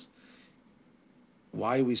ketores.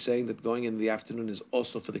 Why are we saying that going in the afternoon is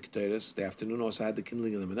also for the ketores? The afternoon also had the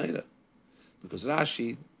kindling of the menorah, because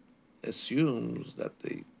Rashi assumes that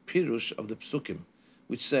the pirush of the psukim,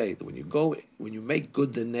 which say that when you make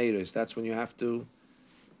good the neiros, that's when you have to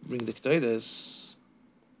bring the ketores,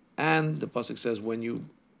 and the pasuk says when you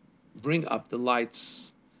bring up the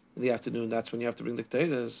lights in the afternoon, that's when you have to bring the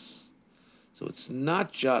ketores. So it's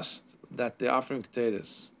not just that the offering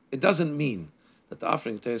ketores. It doesn't mean that the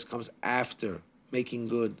offering ketores comes after making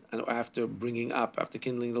good and after bringing up, after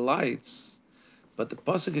kindling the lights. But the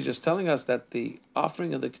pasuk is just telling us that the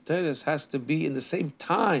offering of the ketores has to be in the same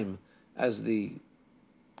time as the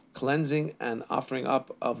cleansing and offering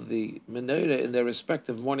up of the menorah in their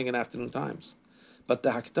respective morning and afternoon times. But the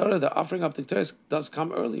haktorah, the offering up the ketores, does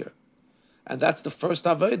come earlier. And that's the first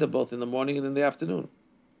avodah, both in the morning and in the afternoon.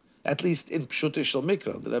 At least in Pshutei Shel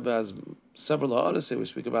Mikra. The Rebbe has several ha'aras we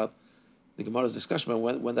speak about the Gemara's discussion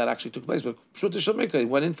about when that actually took place. But Pshutei Shel Mikra, he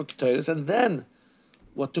went in for ketores, and then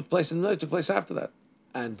what took place in the night took place after that.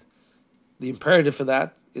 And the imperative for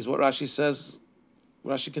that is what Rashi says.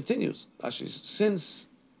 Rashi continues. Since,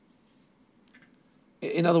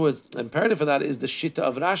 in other words, the imperative for that is the shita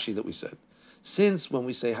of Rashi that we said. Since when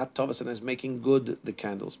we say hat tovas and is making good the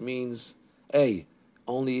candles, means A,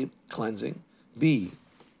 only cleansing. B,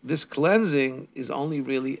 this cleansing is only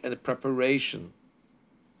really a preparation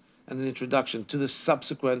and an introduction to the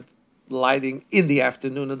subsequent lighting in the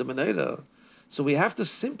afternoon of the menorah. So we have to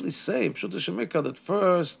simply say, Pshutei Shel Mikra, that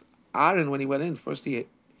first Aaron, when he went in, first he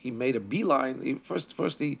made a beeline.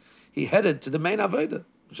 First he headed to the main avodah,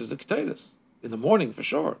 which is the ketores, in the morning for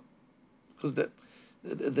sure, because the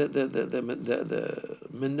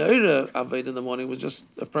menorah avodah in the morning was just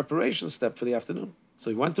a preparation step for the afternoon. So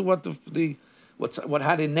he went to what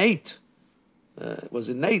had innate. Was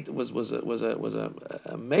a major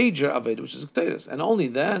avodah, which is ketores, and only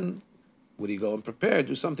then would he go and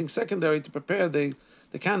do something secondary to prepare the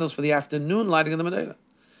candles for the afternoon lighting of the menorah.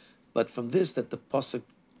 But from this, that the pasuk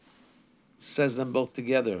says them both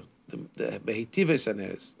together, the behitives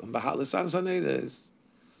haneres and bahalisan haneres,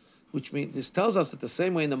 which means this tells us that the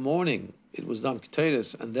same way in the morning it was done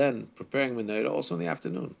ketores and then preparing menorah, also in the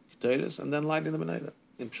afternoon ketores and then lighting the menorah.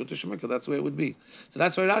 In Pshutei Shel Mikra, that's the way it would be. So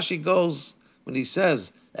that's why Rashi goes when he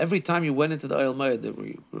says every time you went into the oil mayad that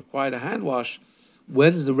required a hand wash.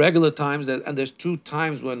 When's the regular times that? And there's two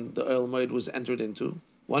times when the Oil Moed was entered into.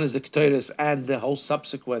 One is the Ketores and the whole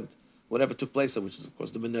subsequent whatever took place there, which is of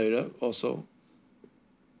course the Menorah also.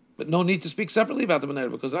 But no need to speak separately about the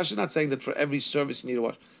Menorah because Rashi is not saying that for every service you need to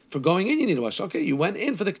wash. For going in you need to wash. Okay, you went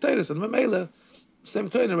in for the Ketores and Mamela, same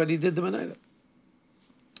Kohen already did the Menorah.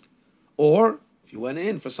 Or if you went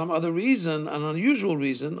in for some other reason, an unusual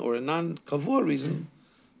reason or a non-kavur reason,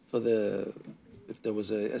 if there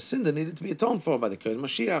was a sin that needed to be atoned for by the Kohen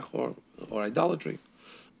Mashiach or idolatry.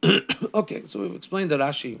 Okay, so we've explained the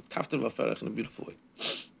Rashi, Kafter Vaferech, in a beautiful way.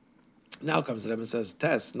 Now comes the Rebbe and says,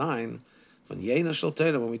 Test 9, when Yena Shel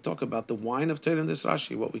Torah, when we talk about the wine of Torah in this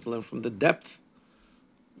Rashi, what we can learn from the depth,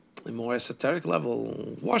 a more esoteric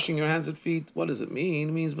level, washing your hands and feet, what does it mean?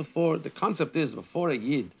 It means the concept is before a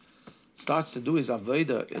Yid starts to do his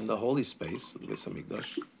Avodah in the holy space, the Beis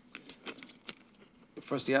HaMikdash,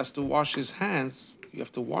 first he has to wash his hands. You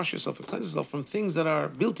have to wash yourself and cleanse yourself from things that are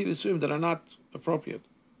bilti l'suim, that are not appropriate,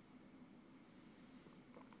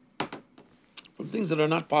 from things that are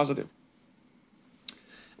not positive.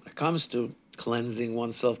 When it comes to cleansing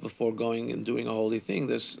oneself before going and doing a holy thing,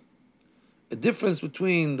 there's a difference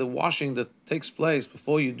between the washing that takes place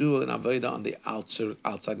before you do an Avodah on the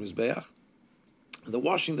outside Mizbeach, and the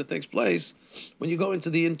washing that takes place when you go into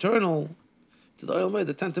the internal, to the Oil Moed,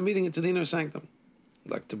 the tent of meeting, into the inner sanctum,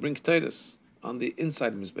 like to bring Ketores on the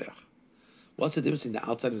inside Mizbeach. What's the difference between the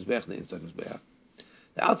outside Mizbeach and the inside Mizbeach?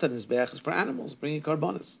 The outside Mizbeach is for animals, bringing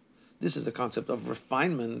karbonis. This is the concept of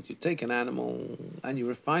refinement. You take an animal and you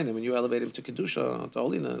refine him and you elevate him to Kedusha, to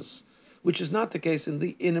holiness, which is not the case in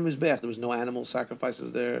the inner Mizbeach. There was no animal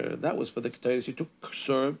sacrifices there. That was for the Ketores. You took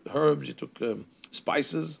herbs, you took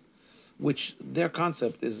spices, which their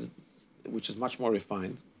concept is, which is much more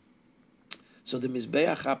refined. So the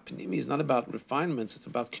Mizbeach HaPnimi is not about refinements, it's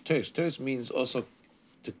about Ketores. Ketores means also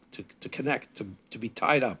to connect, to be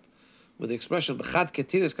tied up. With the expression, B'chad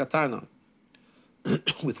Ketiris Katarna,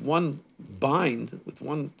 with one bind, with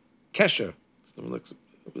one kesher,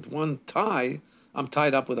 with one tie, I'm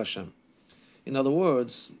tied up with Hashem. In other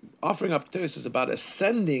words, offering up Ketores is about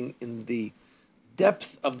ascending in the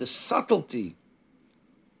depth of the subtlety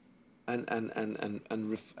and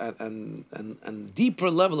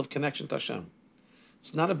deeper level of connection to Hashem.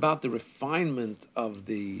 It's not about the refinement of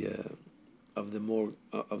the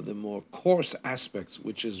more coarse aspects,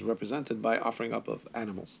 which is represented by offering up of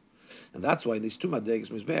animals, and that's why in these two madregas,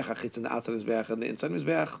 mizbeach hachitz and the outside mizbeach and the inside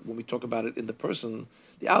mizbeach, when we talk about it in the person,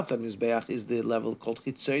 the outside mizbeach is the level called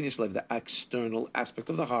chitzonis lev, the external aspect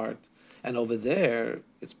of the heart, and over there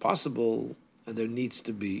it's possible and there needs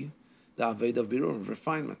to be the Aved of Birur,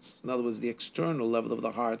 refinements. In other words, the external level of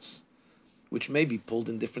the hearts, which may be pulled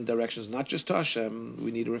in different directions, not just to Hashem.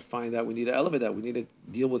 We need to refine that, we need to elevate that, we need to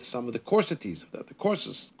deal with some of the coarsities of that, the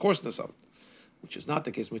coarseness of it, which is not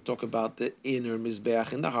the case when we talk about the inner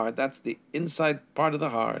Mizbeach in the heart. That's the inside part of the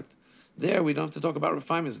heart. There we don't have to talk about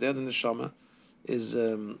refinements. There the neshama is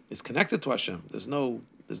connected to Hashem. There's no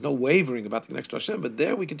wavering about the connection to Hashem, but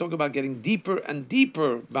there we can talk about getting deeper and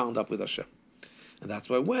deeper bound up with Hashem. And that's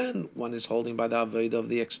why when one is holding by the Avodah of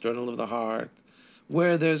the external of the heart,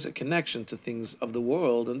 where there's a connection to things of the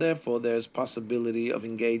world, and therefore there's possibility of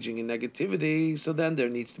engaging in negativity, so then there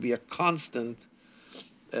needs to be a constant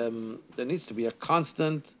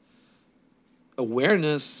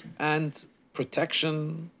awareness and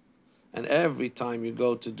protection. And every time you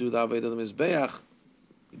go to do the Avodah Mizbeach,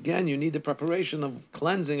 again, you need the preparation of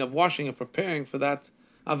cleansing, of washing, of preparing for that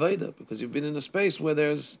Avodah, because you've been in a space where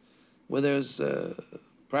there's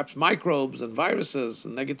perhaps microbes and viruses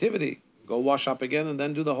and negativity. Go wash up again and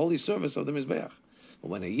then do the holy service of the Mizbeach. But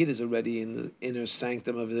when a Yid is already in the inner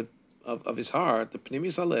sanctum of his heart, the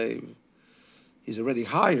Pnimis Alev, he's already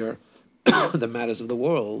higher the matters of the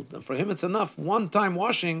world. And for him it's enough one-time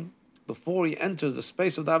washing before he enters the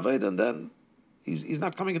space of the Avodah, and then he's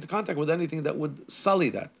not coming into contact with anything that would sully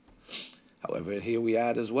that. However, here we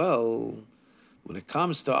add as well, when it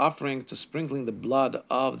comes to offering, to sprinkling the blood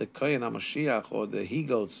of the Kohen HaMashiach or the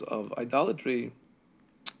he-goats of idolatry,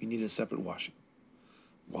 you need a separate washing.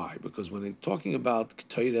 Why? Because when they're talking about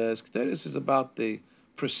Ketores is about the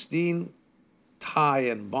pristine tie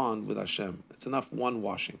and bond with Hashem. It's enough one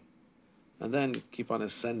washing. And then keep on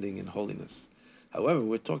ascending in holiness. However,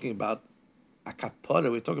 we're talking about a kapara,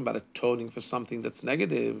 we're talking about atoning for something that's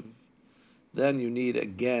negative, then you need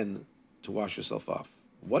again to wash yourself off.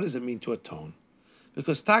 What does it mean to atone?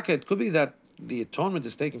 Because taka, it could be that the atonement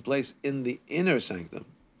is taking place in the inner sanctum,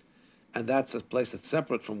 and that's a place that's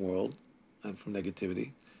separate from world and from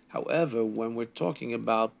negativity. However, when we're talking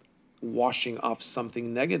about washing off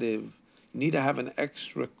something negative, you need to have an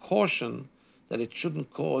extra caution that it shouldn't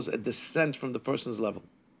cause a descent from the person's level.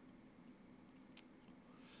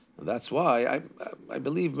 And that's why I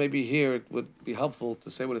believe maybe here it would be helpful to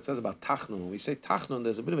say what it says about tachnun. When we say tachnun,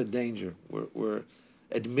 there's a bit of a danger. We're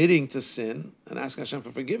admitting to sin and asking Hashem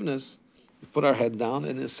for forgiveness. We put our head down,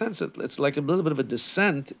 and in a sense, it's like a little bit of a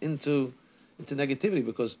descent into negativity.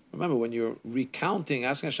 Because remember, when you're recounting,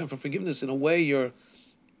 asking Hashem for forgiveness, in a way you're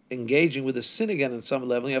engaging with the sin again in some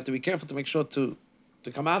level. You have to be careful to make sure to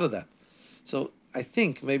come out of that. So I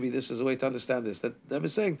think maybe this is a way to understand this. That they were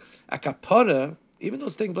saying a kapara, even though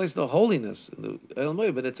it's taking place in the holiness, in the El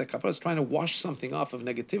Moed, but it's a kapara, it's trying to wash something off of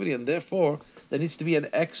negativity, and therefore there needs to be an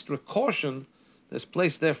extra caution that's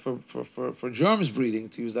placed there for germs breeding,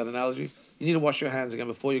 to use that analogy. You need to wash your hands again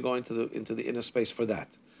before you go into the inner space for that.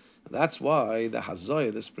 And that's why the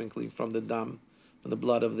hazoya, the sprinkling from the dam, from the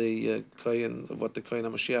blood of the kohen, of what the kohen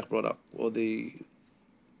HaMashiach brought up, or the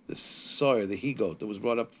soyer, the he-goat that was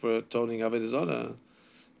brought up for atoning Avodah Zarah,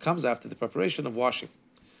 comes after the preparation of washing.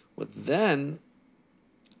 What then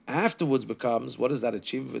afterwards becomes, what does that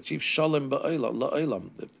achieve? Achieve shalom ba'olam.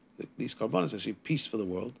 These karbanos achieve peace for the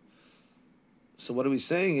world. So what are we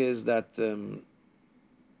saying is that when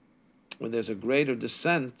there's a greater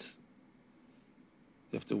descent,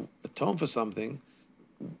 you have to atone for something.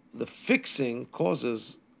 The fixing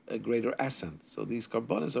causes a greater ascent. So these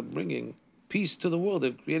karbanos are bringing peace to the world.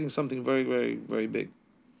 They're creating something very, very, very big,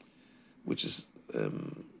 which is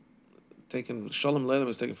taken. Shalom Leilam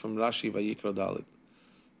is taken from Rashi Vayikra Dalit.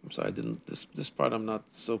 I'm sorry, I didn't. This part I'm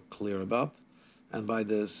not so clear about. And by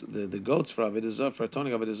this, the goats for Avodah Zarah, for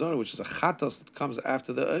atoning Avodah Zarah, which is a chatos that comes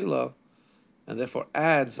after the Eilah, and therefore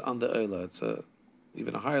adds on the Eilah. It's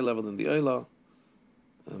even a higher level than the Eilah.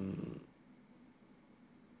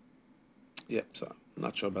 So I'm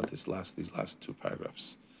not sure about these last two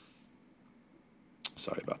paragraphs.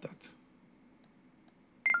 Sorry about that.